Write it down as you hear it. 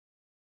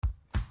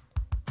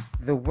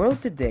The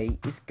world today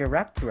is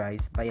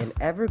characterized by an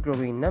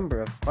ever-growing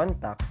number of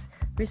contacts,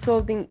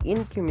 resulting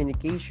in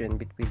communication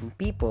between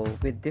people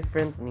with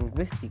different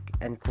linguistic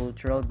and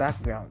cultural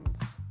backgrounds.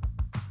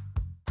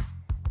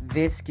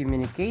 This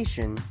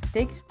communication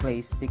takes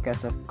place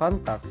because of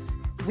contacts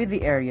with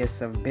the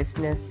areas of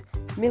business,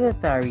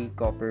 military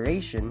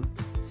cooperation,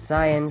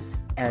 science,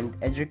 and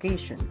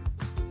education.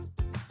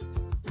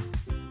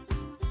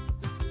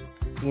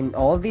 In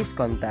all these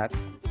contacts,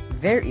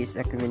 there is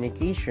a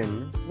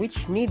communication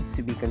which needs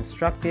to be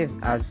constructive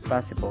as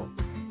possible,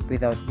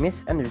 without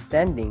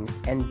misunderstandings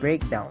and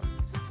breakdowns.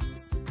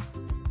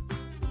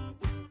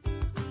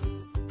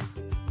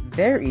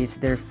 There is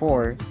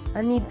therefore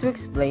a need to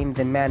explain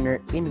the manner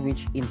in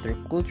which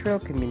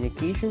intercultural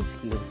communication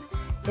skills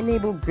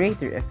enable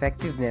greater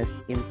effectiveness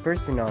in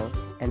personal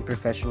and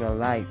professional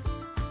life.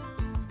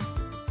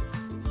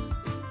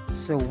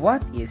 So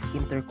what is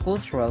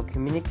intercultural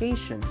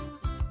communication?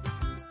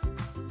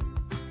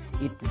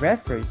 It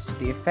refers to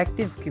the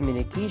effective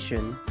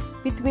communication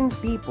between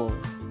people,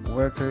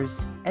 workers,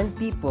 and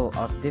people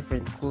of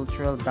different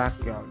cultural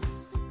backgrounds.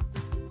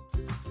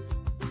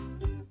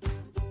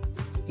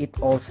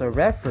 It also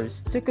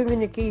refers to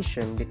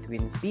communication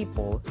between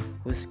people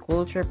whose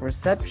culture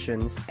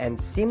perceptions and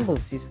symbol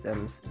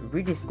systems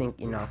are distinct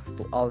enough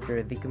to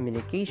alter the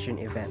communication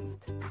event.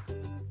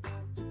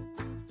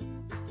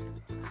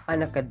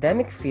 An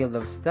academic field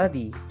of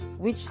study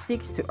which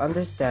seeks to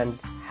understand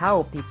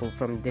how people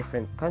from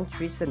different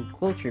countries and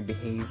culture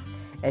behave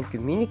and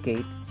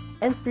communicate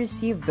and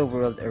perceive the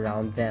world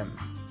around them.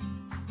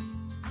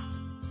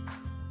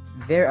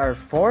 There are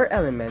 4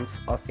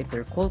 elements of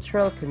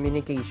intercultural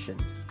communication.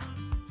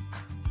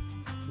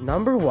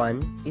 Number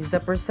 1 is the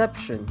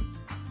perception,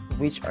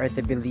 which are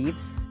the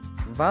beliefs,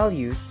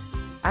 values,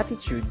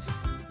 attitudes,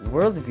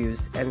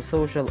 worldviews, and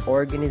social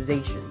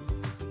organizations.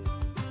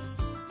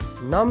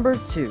 Number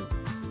 2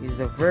 is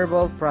the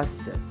verbal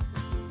processes.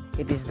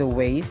 It is the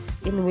ways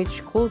in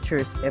which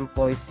cultures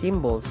employ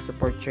symbols to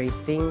portray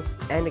things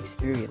and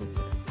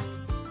experiences.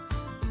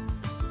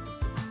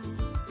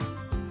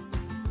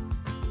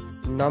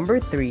 Number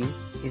 3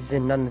 is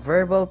the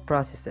nonverbal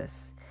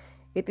processes.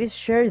 It is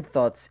shared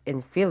thoughts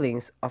and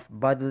feelings of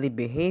bodily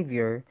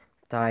behavior,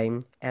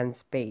 time, and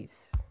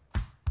space.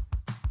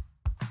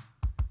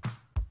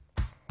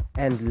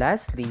 And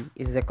lastly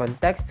is the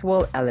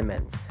contextual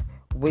elements,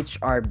 which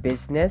are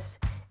business,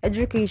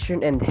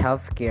 education and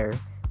healthcare,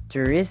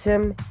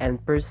 tourism,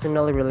 and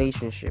personal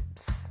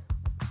relationships.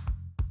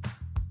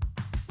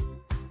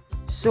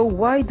 So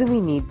why do we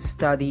need to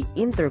study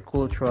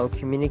intercultural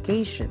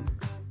communication?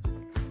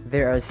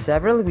 There are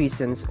several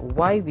reasons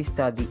why we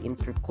study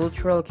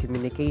intercultural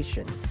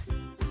communications,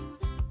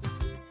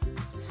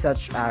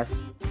 such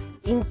as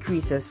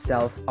increases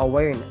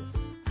self-awareness.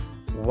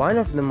 One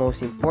of the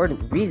most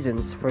important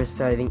reasons for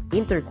studying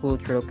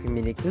intercultural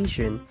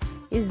communication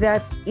is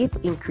that it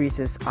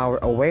increases our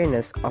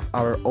awareness of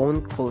our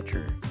own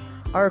culture,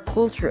 our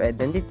cultural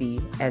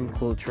identity, and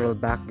cultural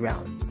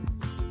background.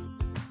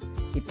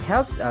 It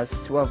helps us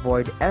to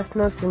avoid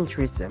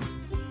ethnocentrism.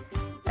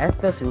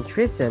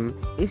 Ethnocentrism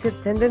is a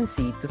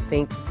tendency to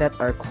think that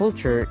our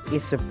culture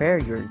is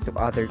superior to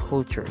other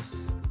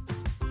cultures.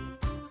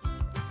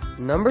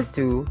 Number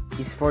 2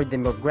 is for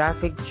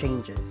demographic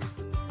changes.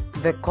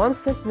 The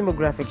constant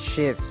demographic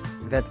shifts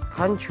that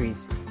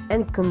countries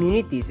and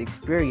communities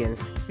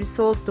experience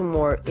result to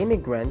more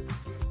immigrants,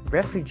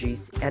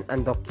 refugees, and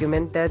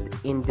undocumented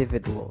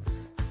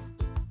individuals.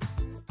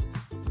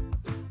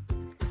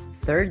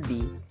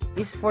 Thirdly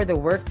is for the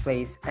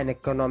workplace and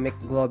economic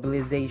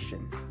globalization.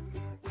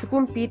 To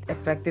compete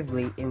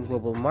effectively in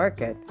global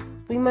market,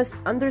 we must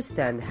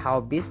understand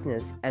how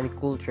business and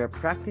cultural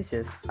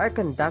practices are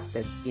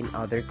conducted in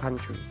other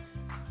countries.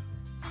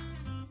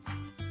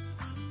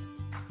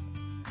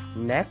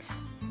 Next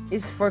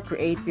is for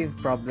creative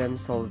problem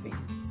solving.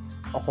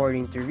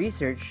 According to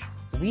research,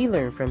 we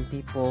learn from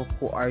people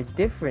who are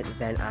different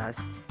than us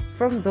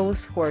from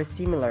those who are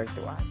similar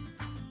to us.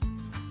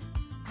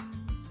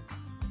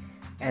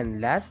 And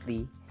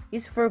lastly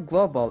is for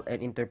global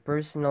and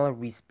interpersonal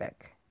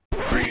respect.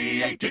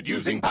 Created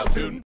using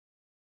Powtoon.